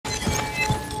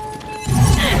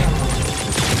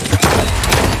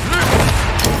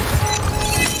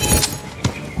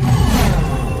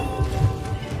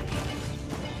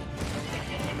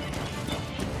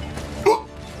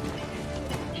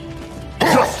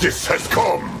Justice has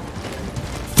come!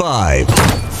 5,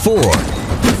 4,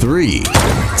 3,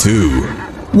 2,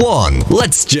 1.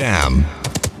 Let's jam!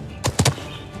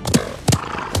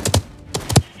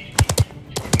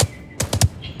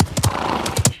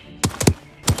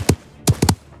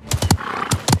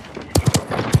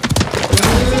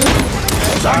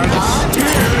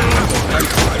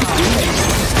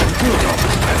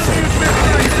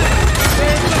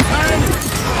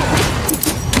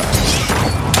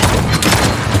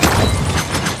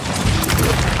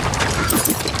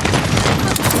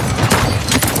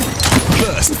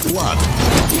 Blood. I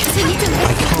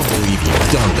can't believe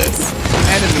you've done this.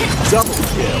 Enemy double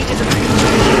kill.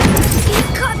 You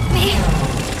got me.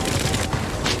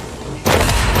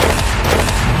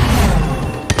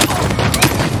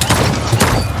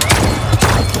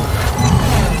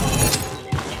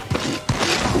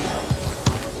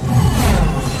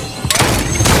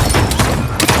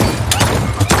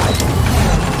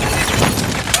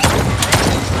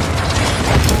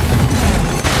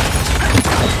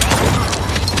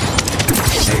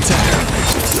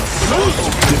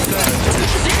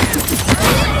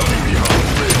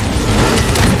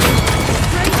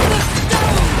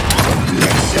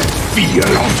 Feel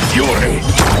of fury!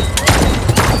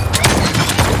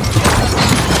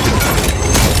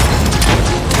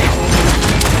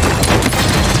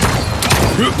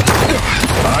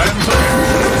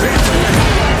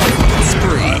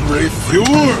 Spree.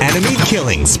 Enemy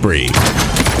killing spree.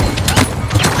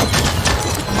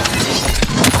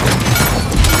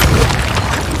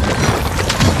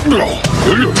 All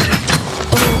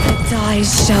that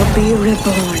dies shall be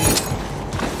reborn.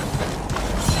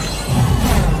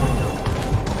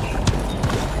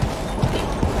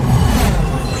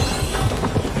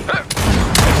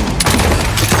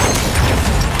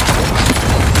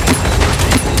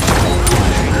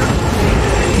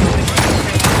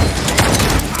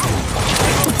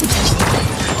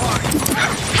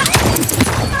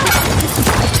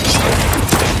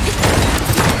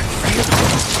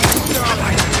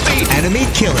 Enemy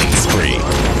killing spree.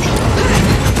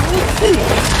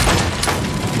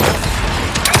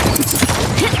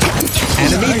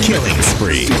 Enemy killing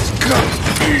spree.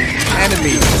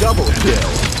 Enemy double kill.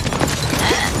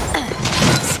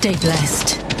 Stay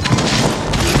blessed.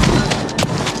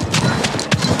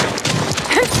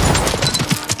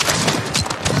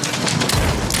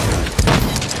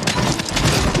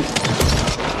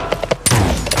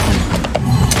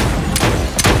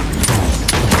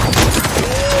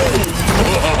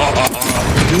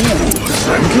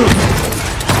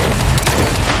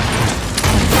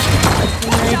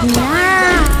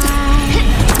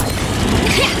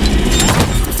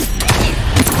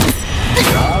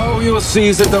 Now you'll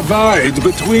see the divide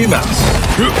between us.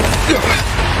 You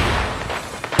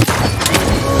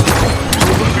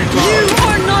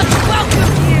are not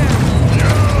welcome here!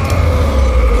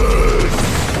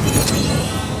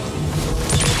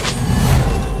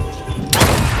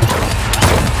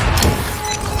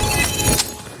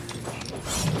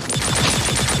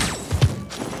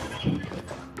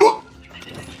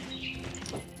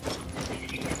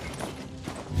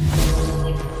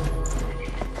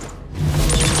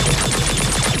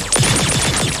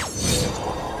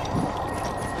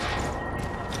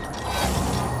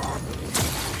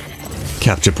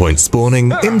 Capture point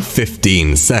spawning in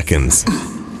 15 seconds.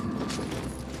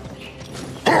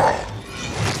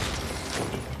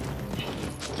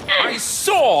 I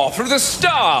soar through the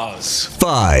stars!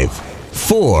 5,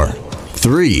 4,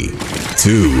 3,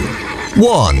 2,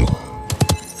 1.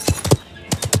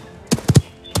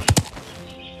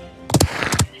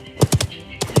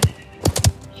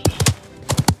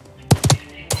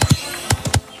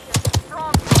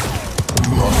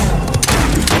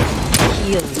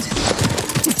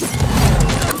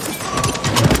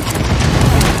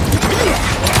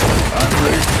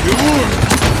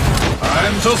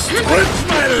 I'm to stretch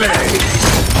my legs!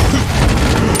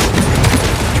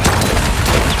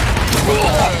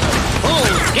 Oh,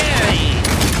 scary!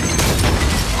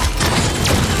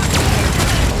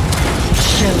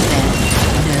 Show them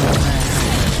no mercy.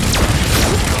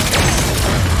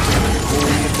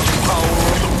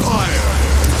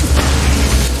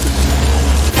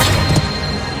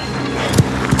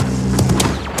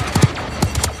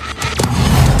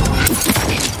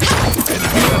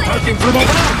 Attacking from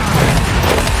above!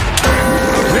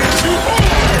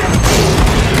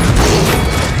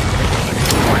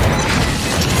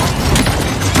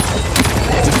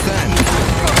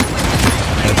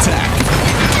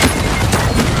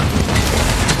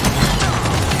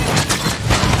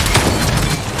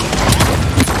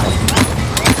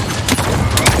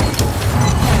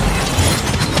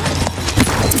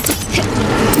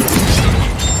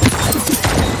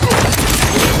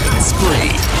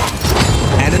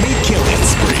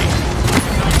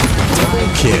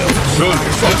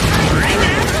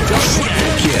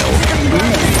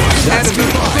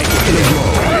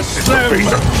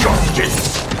 face of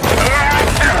justice.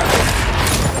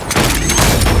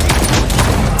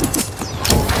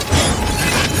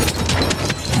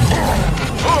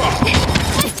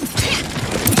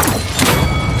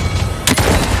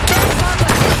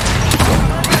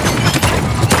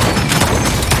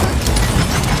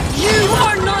 You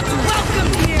are not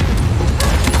welcome here!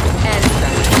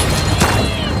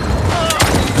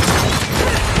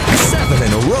 Seven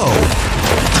in a row.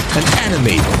 An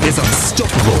enemy is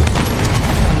unstoppable.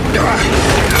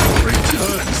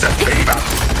 Returns the favor.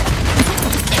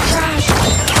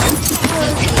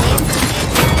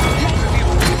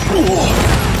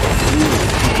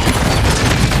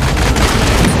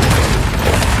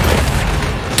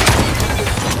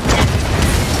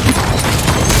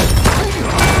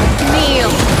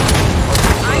 Kneel!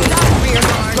 I'm not rear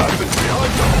guard.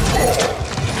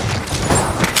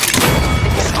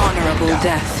 Honorable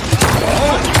death.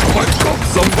 I got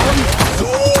someone.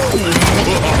 I'm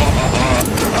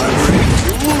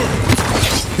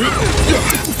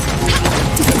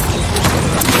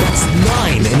That's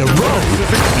 9 in a row.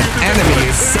 An enemy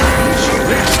is savage.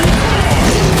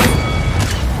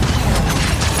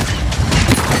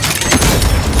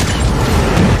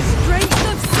 Strength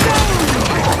of stone!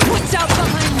 Watch out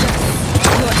behind us!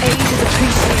 Your aid is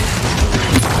appreciated.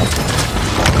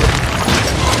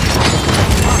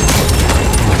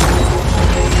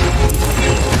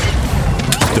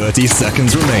 30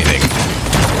 seconds remaining.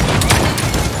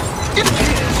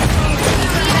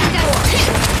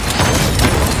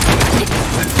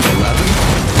 11.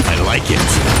 I like it.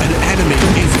 An enemy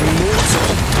is immortal.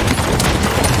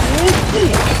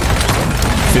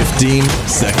 15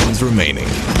 seconds remaining.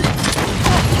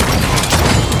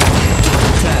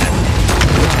 10,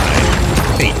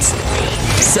 9, 8,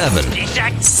 7,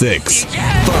 6, 5,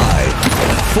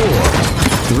 4,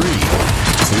 3,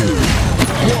 2,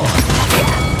 1.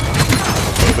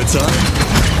 Overtime?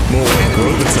 More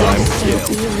overtime kill.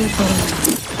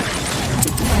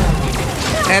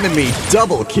 Enemy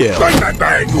double kill. bang, bang,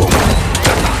 bang.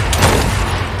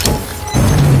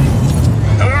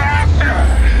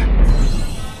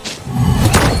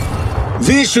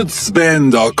 We should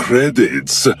spend our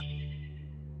credits.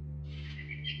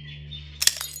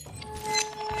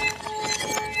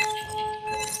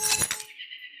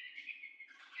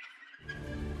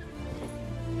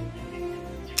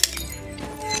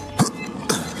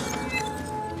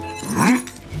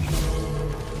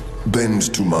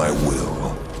 Bend to my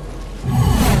will.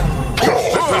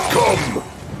 Come!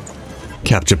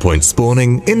 Capture point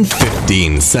spawning in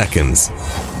 15 seconds.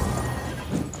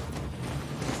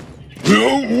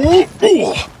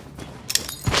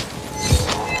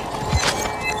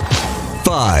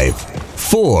 5,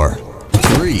 4,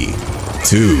 3,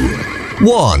 2,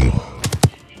 1.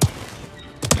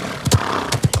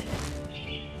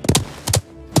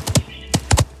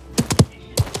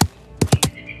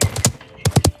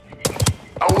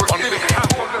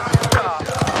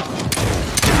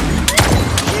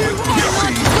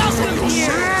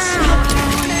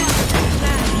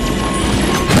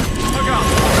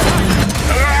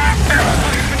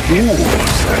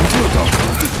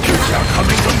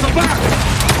 Coming from the back!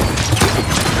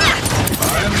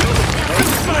 I'm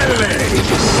with my legs!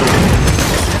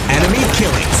 Enemy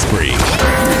killing spree.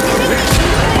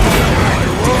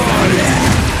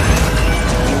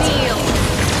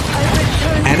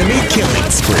 Enemy killing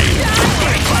spree.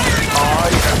 I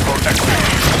am protected.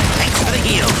 Thanks for the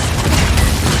heal.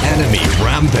 Enemy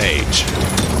rampage.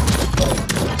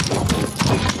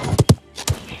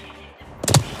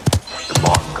 The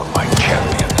mark of my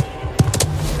champion.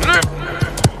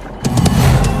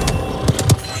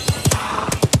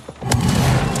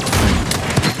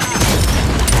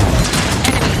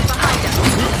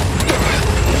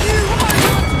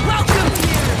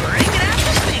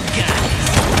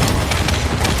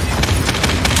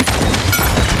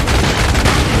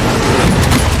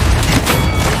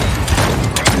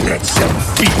 Let them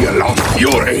feel our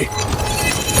fury!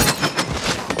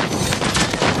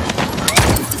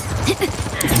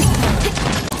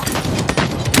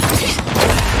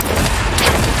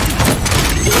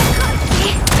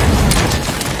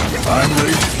 I'm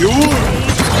refueled!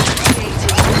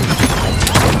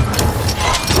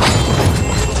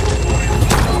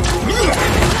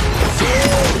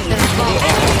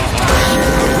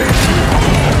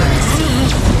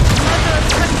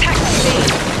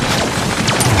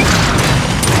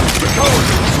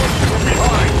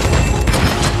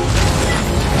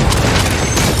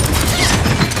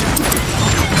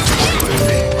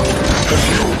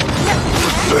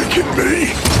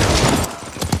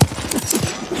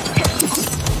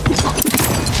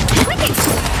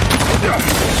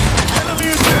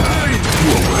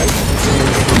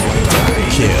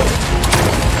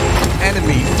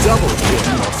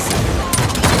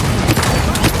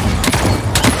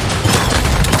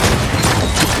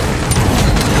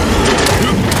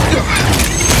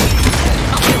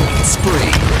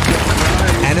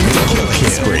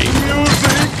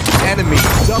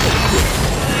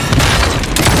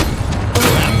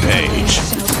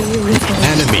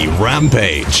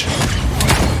 Rampage.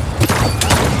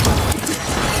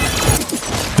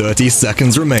 30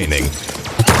 seconds remaining.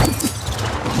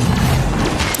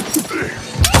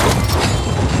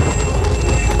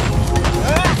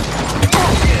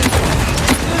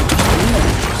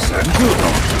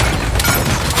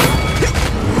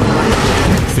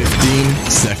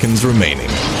 Seconds remaining.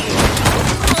 10.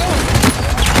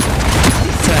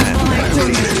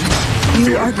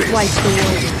 You are quite the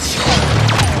warrior.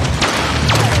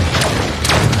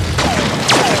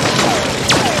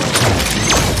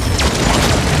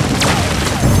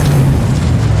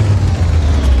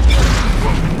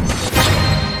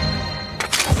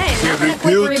 Hey, nothing a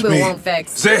quick reboot won't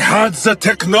fix. They had the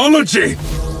technology.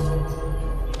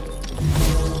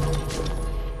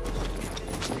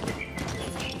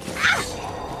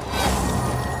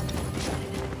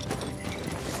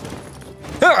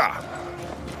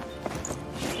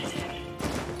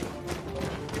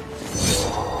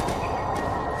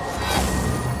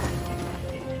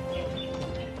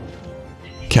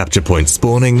 Capture point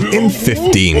spawning in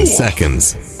 15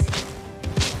 seconds.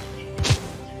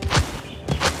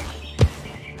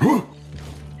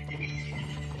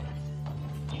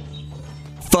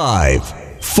 5,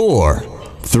 4,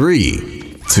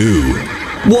 3, 2,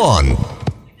 1.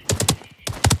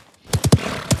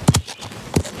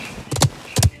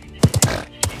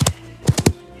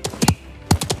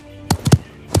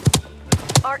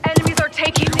 Our enemies are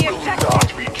taking the objective.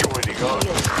 Not be joining us.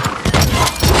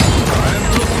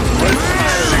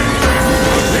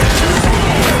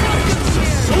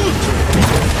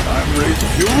 I'm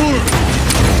refueled.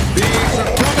 These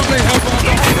will probably help our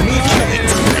Enemy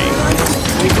killing spree.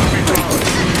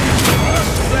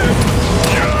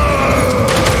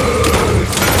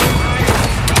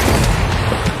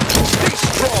 Be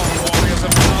strong, warriors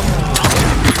of love.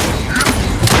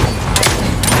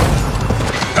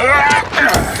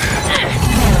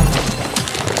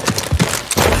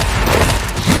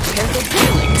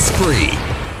 Killing spree.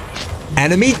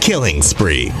 Enemy killing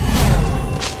spree.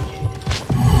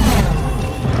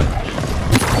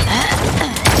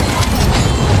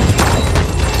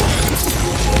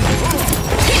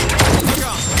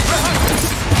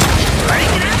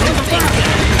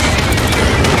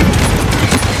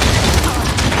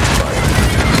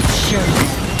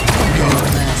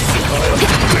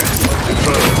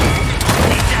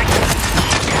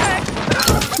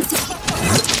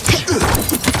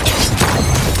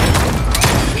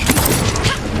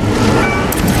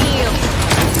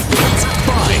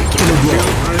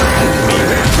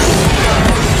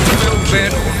 Will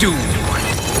then do.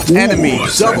 Enemy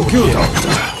double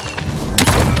kill.